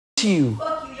you.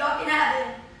 Fuck you. Y'all can have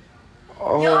it.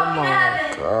 Oh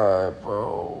my God,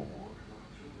 bro.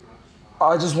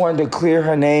 I just wanted to clear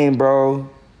her name, bro.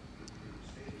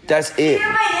 That's it.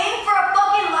 Clear my name for a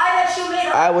fucking lie that you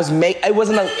made up.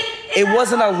 It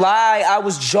wasn't a lie. I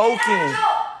was joking.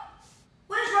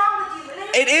 What is wrong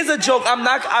with you? It is a joke. I'm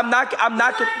not.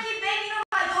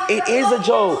 It is a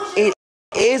joke. It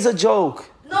is a joke.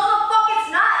 No, the fuck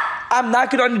it's not. I'm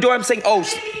knocking on the door. I'm saying, oh,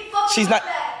 she's not.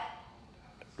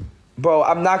 Bro,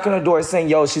 I'm knocking on the door saying,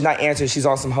 yo, she's not answering. She's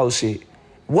on some hoe shit.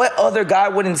 What other guy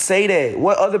wouldn't say that?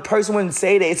 What other person wouldn't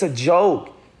say that? It's a joke.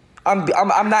 I'm not.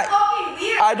 Fucking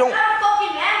weird. I don't. You're not a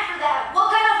fucking man for that. What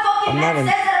kind of fucking man says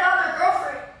that about their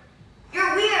girlfriend?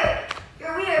 You're weird.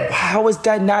 You're weird. How is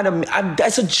that not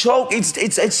that's a joke. It's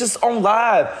just on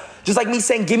live. Just like me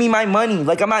saying, give me my money.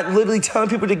 Like I'm not literally telling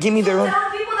people to give me their own.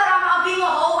 Telling people that I'm being a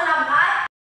hoe when I'm not.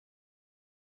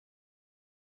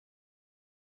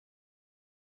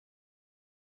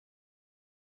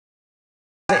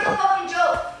 That's a fucking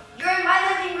joke. You're in my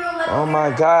living room. Like, oh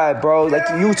my God, bro. Like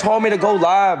you told me to go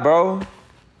live, bro.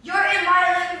 You're in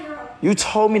my living room. You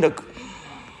told me to.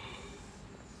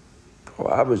 Bro,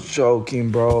 I was joking,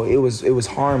 bro. It was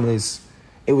harmless.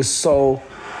 It was so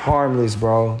harmless,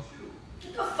 bro.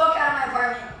 Get the fuck out of my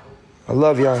apartment. I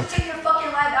love y'all. Take your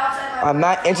fucking life outside my I'm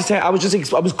not entertaining. I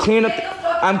was clearing up.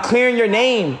 I'm clearing your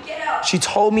name. Get out. She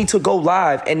told me to go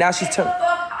live, and now she's telling. Get the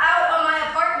fuck out of my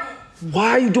apartment. Why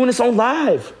are you doing this on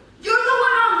live? You're the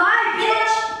one on live,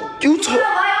 bitch. You You lie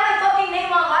on my fucking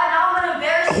name on live. Now I'm gonna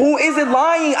embarrass you. Who isn't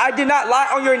lying? I did not lie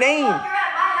on your name. You're at my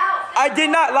house. I did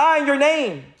not lie on your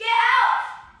name. Get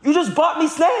out. You just bought me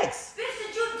snacks. Bitch,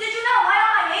 did you not lie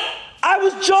on my name? I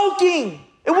was joking.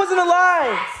 It wasn't a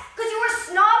lie. Because you were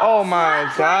snob. Oh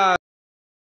my God.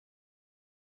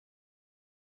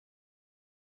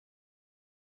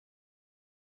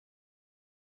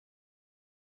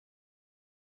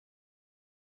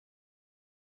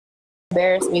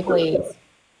 Embarrass me, please.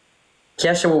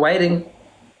 Kesha, we're waiting.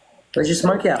 Where's your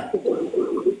smoke out?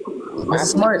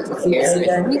 Where's the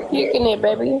smoke? You kicking it,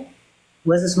 baby.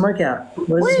 Where's the smoke out?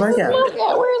 Where's the smoke out?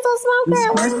 Where's the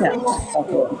smoke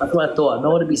out? That's what I thought.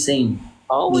 Nowhere to be seen.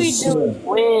 All we do is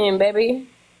win, baby.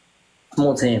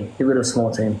 Small team. Get rid of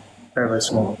small team. Very, very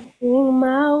small. In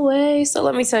my way. So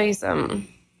let me tell you something.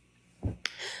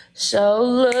 Show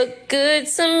look good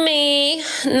to me.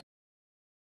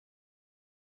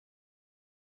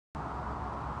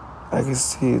 I can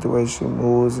see the way she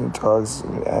moves and talks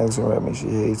and acts around me. She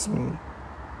hates me.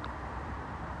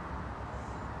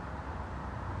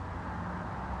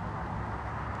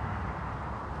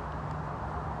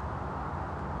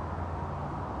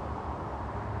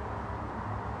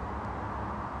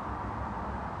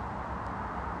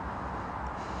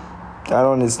 I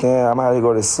don't understand. I'm gonna have to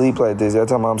go to sleep like this. Every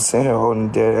time I'm sitting here holding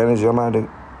dead energy, I'm gonna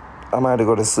have to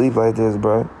go to sleep like this,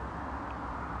 bro.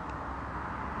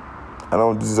 I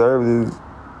don't deserve this.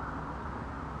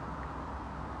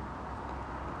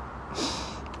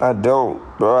 I don't,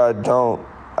 bro.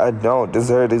 I don't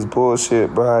deserve this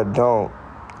bullshit, bro. I don't.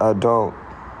 I don't.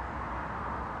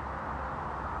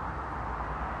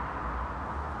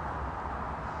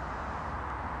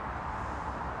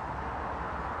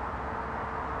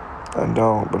 I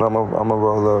don't, but I'm a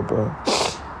roll up, bro.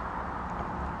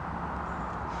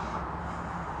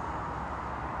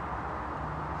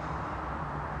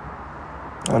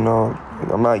 I know.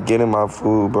 I'm not getting my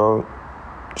food, bro.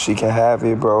 She can have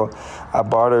it, bro. I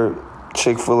bought her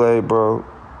Chick-fil-A, bro.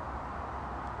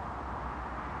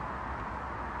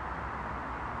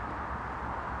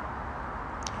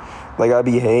 Like, I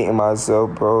be hating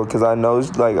myself, bro, because I know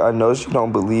she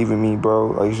don't believe in me,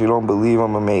 bro. Like, she don't believe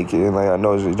I'm gonna make it, and, like, I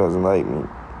know she doesn't like me.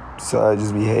 So I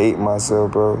just be hating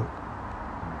myself, bro.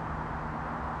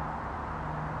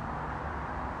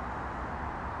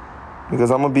 Because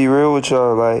I'm gonna be real with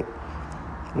y'all, like,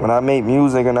 when I make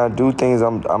music and I do things,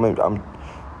 I'm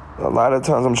a lot of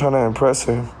times I'm trying to impress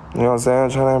her. You know what I'm saying? I'm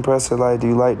trying to impress her, like, do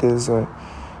you like this, or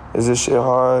is this shit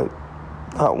hard?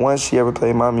 Not once she ever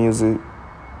played my music.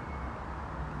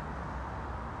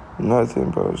 Nothing,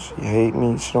 bro. She hate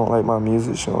me. She don't like my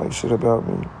music. She don't like shit about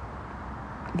me.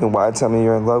 Then why tell me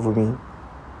you're in love with me?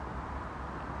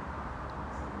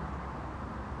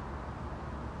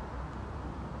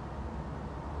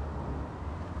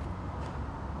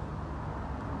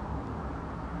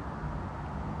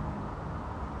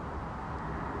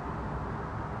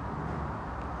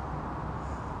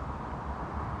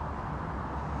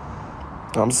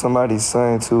 I'm somebody's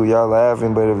son too. Y'all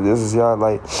laughing, but if this is y'all,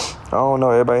 like, I don't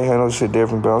know, everybody handle shit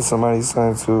different, but I'm somebody's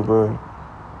son too, bro.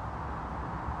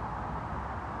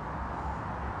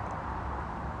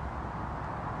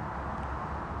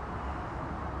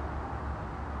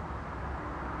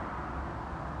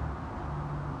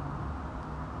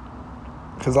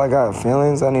 Cause I got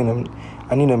feelings. I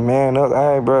need a man up.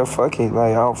 All right, bro, fuck it.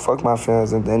 Like, I don't fuck my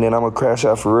feelings, and then I'm gonna crash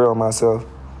out for real myself.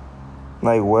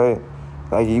 Like, what?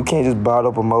 Like, you can't just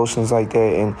bottle up emotions like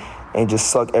that and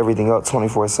just suck everything up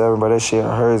 24/7, bro. That shit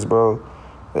hurts, bro.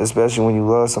 Especially when you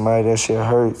love somebody, that shit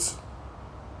hurts.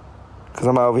 Cause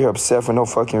I'm out over here upset for no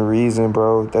fucking reason,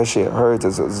 bro. That shit hurts.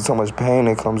 There's so much pain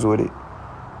that comes with it.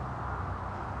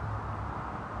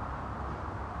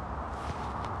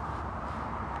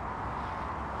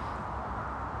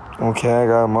 Okay,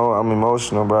 I'm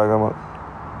emotional, bro. I got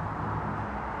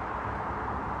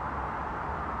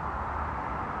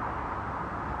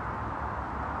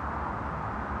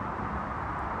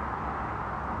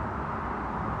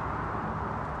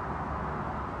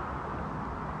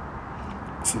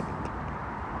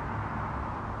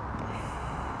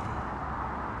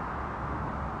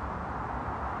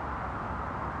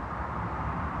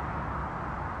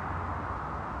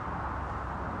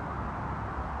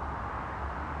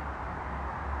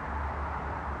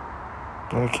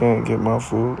I can't get my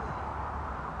food.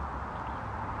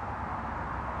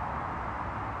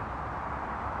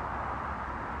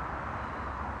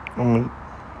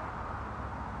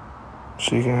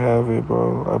 She can have it,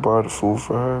 bro. I bought the food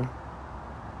for her.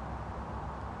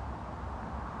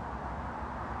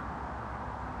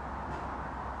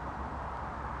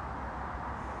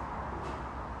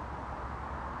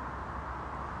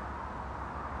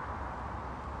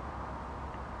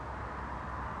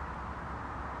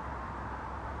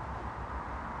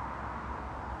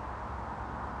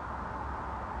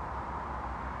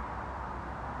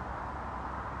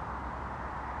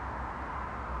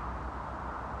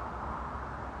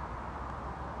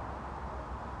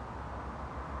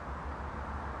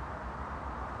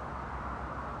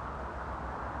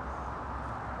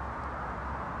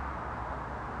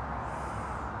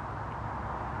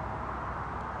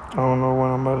 I don't know what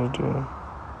I'm about to do.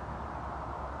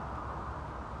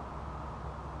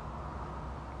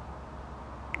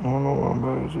 I don't know what I'm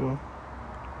about to do.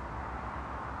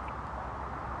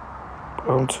 But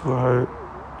I'm too hurt.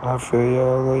 I feel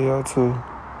y'all, I love y'all too.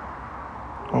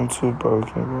 I'm too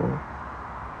broken, bro.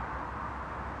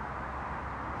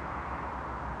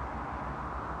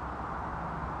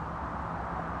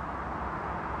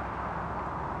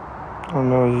 I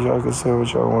know y'all can say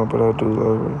what y'all want, but I do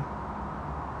love her.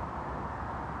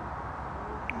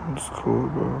 It's cool,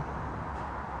 bro.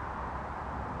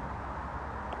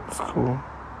 It's cool.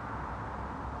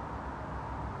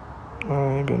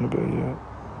 I ain't been to bed yet.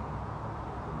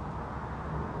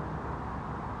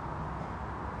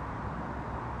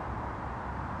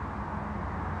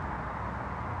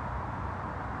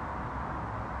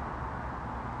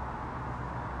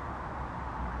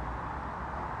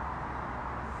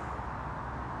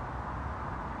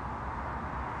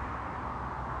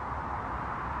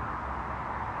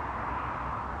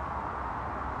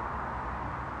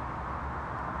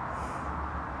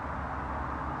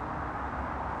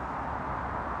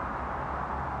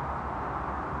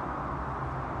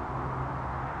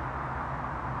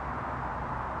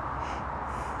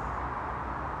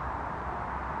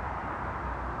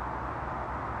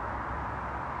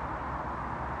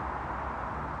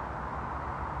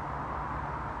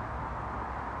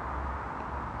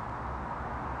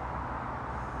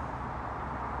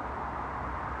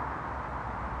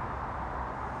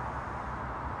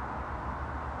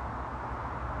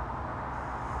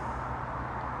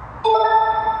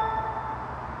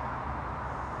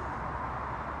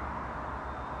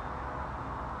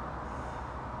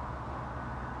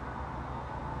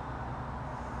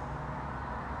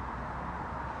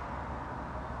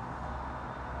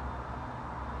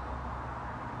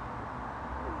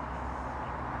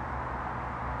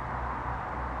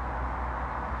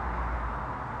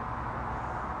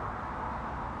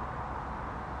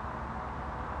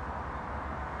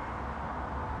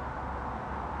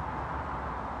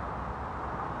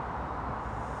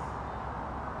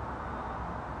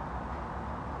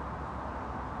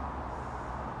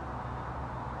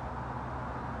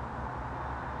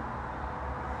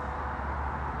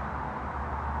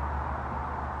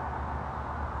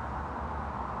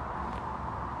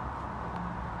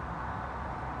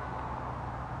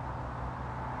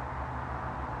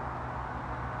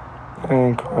 I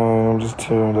ain't crying, I'm just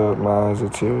tearing up. My eyes are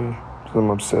teary, because I'm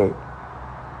upset.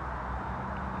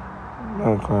 I'm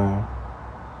not crying.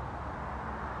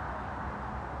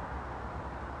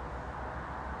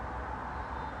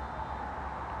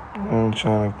 I ain't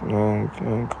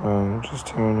crying, I'm just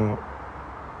tearing up.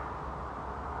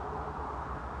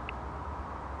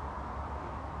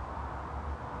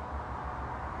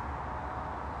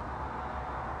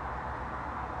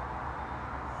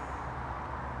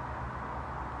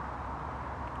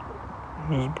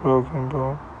 just broken,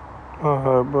 bro. My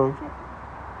heart broken.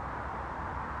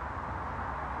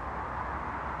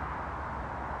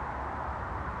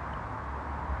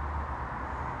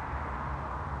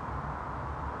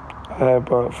 I had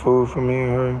bought food for me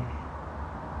and her.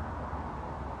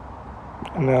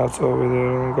 And now it's over there.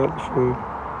 I don't got the food.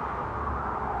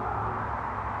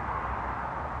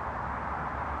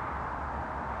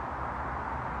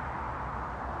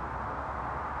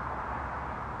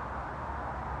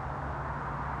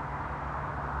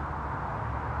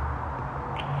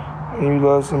 When you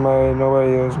love somebody,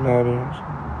 nobody else matters.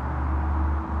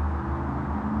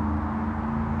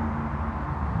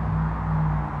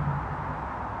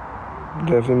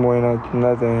 Definitely more than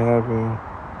nothing happened.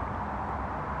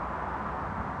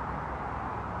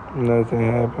 Nothing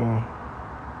happened.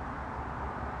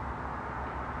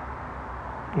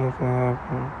 Nothing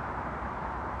happened.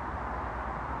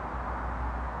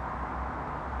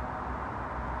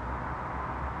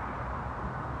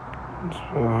 I just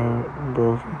feel hurt and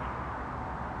broken.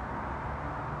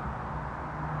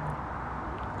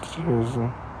 Seriously.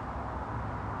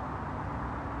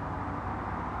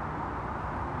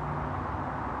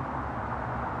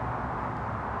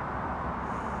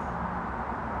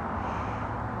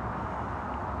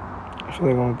 I feel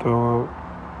like I'm gonna throw up.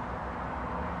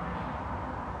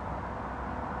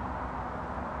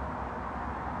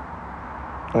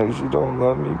 Like, she don't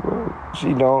love me, bro.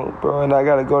 She don't, bro. And I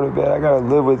gotta go to bed. I gotta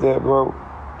live with that, bro.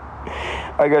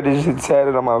 I got this shit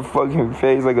tatted on my fucking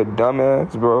face like a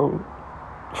dumbass, bro.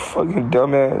 Fucking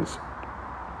dumbass.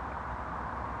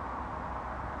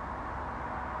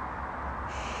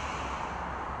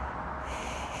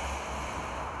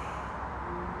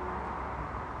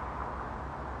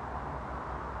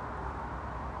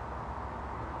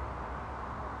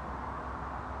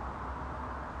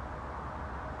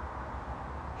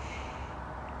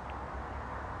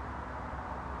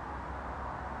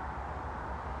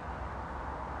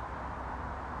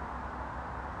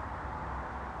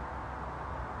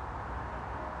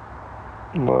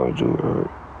 Love do hurt.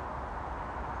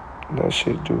 That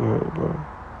shit do hurt, bro.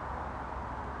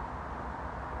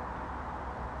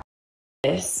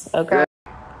 Yes. Okay.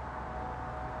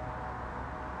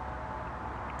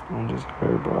 I'm just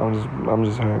hurt, bro. I'm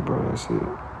just hurt, bro. That's it.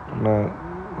 I'm not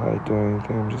like doing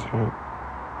anything. I'm just hurt.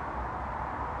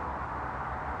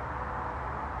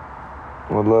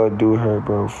 Well, love do hurt,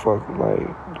 bro. Fuck,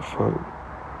 like, the fuck.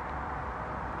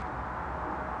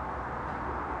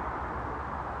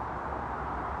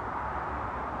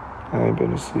 I ain't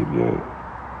been to sleep yet.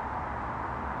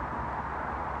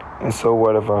 And so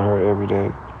what if I hurt every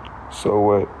day? So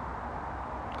what?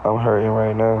 I'm hurting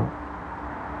right now.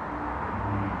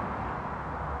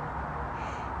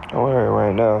 I'm hurting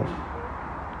right now.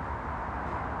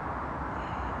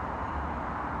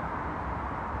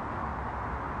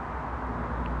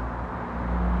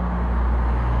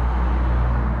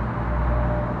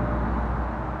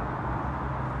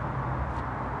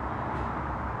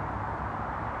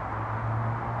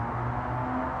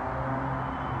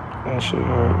 That shit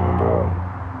hurt me, bro.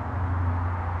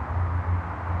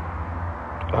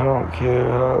 I don't care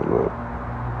how I look.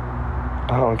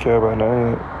 I don't care about none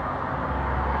of it.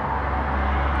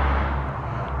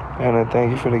 And I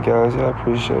thank you for the guys. I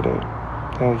appreciate it.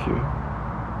 Thank you.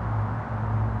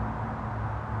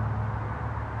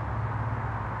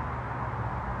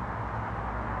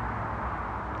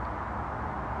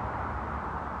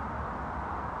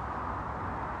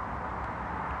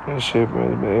 That shit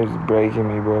is breaking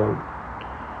me, bro.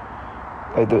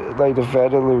 Like the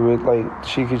fact that like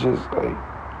she could just like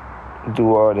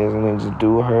do all this and then just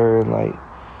do her and like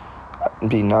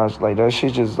be nice, like that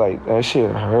shit just like that shit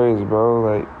hurts, bro.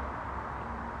 Like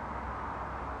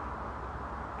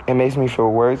it makes me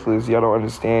feel worthless. Y'all don't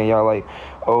understand. Y'all like,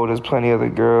 oh, there's plenty other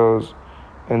girls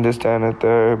and this, that, and the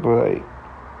third. But like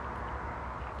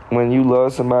when you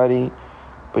love somebody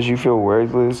but you feel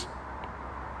worthless,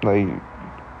 like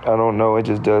I don't know, it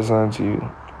just does something to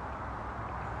you.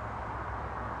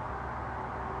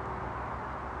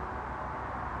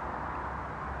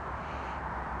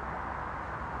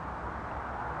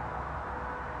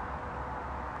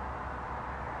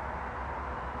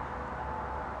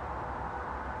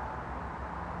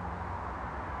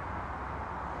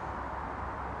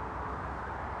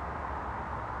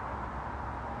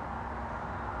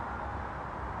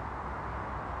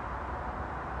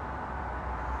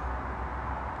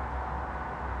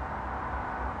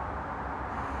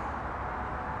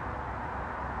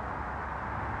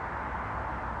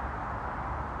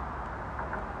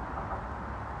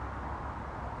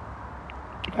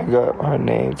 I got her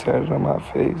name tatted on my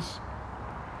face.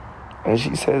 And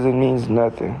she says it means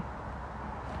nothing.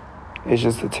 It's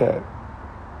just a tat.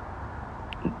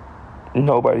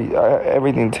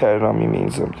 Everything tatted on me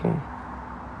means something.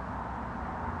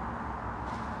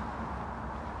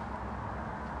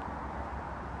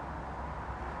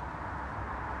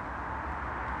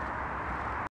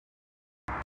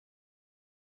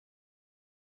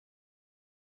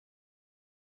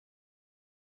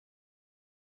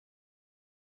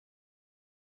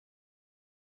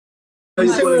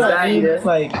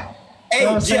 Like, hey,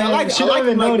 yeah, I like. She don't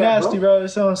even know Nasty, bro.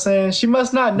 That's what I'm saying. She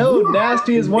must not know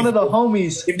Nasty is one of the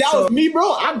homies. If that was me,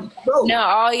 bro, bro. No,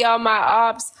 all y'all my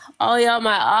ops.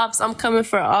 I'm coming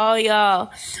for all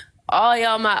y'all. All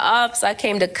y'all my ops. I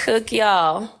came to cook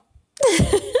y'all.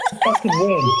 Fucking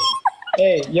win.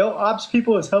 Hey, yo, ops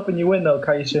people is helping you win though,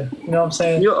 Kaisha. You know what I'm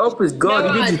saying? Your op is good.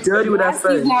 No, You did you dirty with that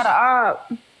face. Nasty's not an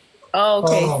op. Oh,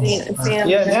 okay, Sam.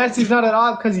 Yeah, Nasty's not an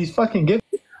op because he's fucking giving.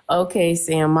 Okay,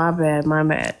 Sam, my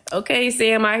bad. Okay,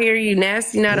 Sam, I hear you.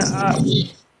 Nasty not an op.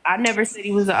 I never said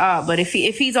he was an op, but if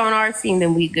he's on our team,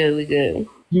 then we good.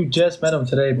 You just met him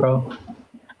today, bro.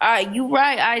 You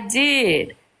right, I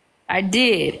did.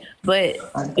 But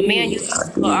the man used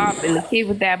to be an op, and the kid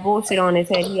with that bullshit on his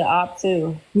head, he an op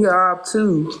too. He an op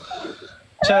too.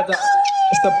 Chat,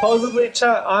 supposedly,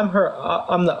 chat, I'm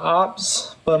the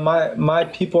ops, but my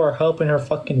people are helping her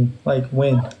fucking like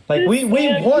win. Like we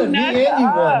won, me and you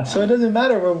won, so it doesn't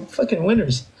matter. We're fucking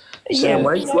winners. Yeah,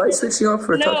 why you switching up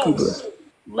for a top keeper?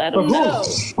 Let him know.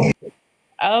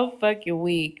 Oh, fucking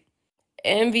weak.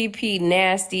 MVP,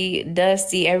 Nasty,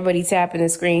 Dusty, everybody tapping the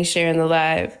screen, sharing the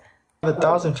live.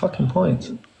 1,000 fucking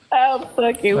points. Oh,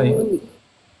 fucking weak.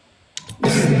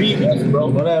 Bro,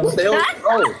 whatever.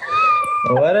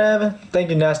 Whatever.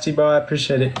 Thank you, Nasty, bro. I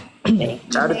appreciate it.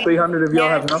 Out of 300 of y'all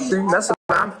have nothing. That's what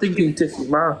I'm thinking, Tiffany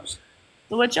Miles.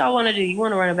 So what y'all want to do? You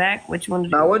want to run it back? What you want to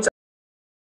do? Now, what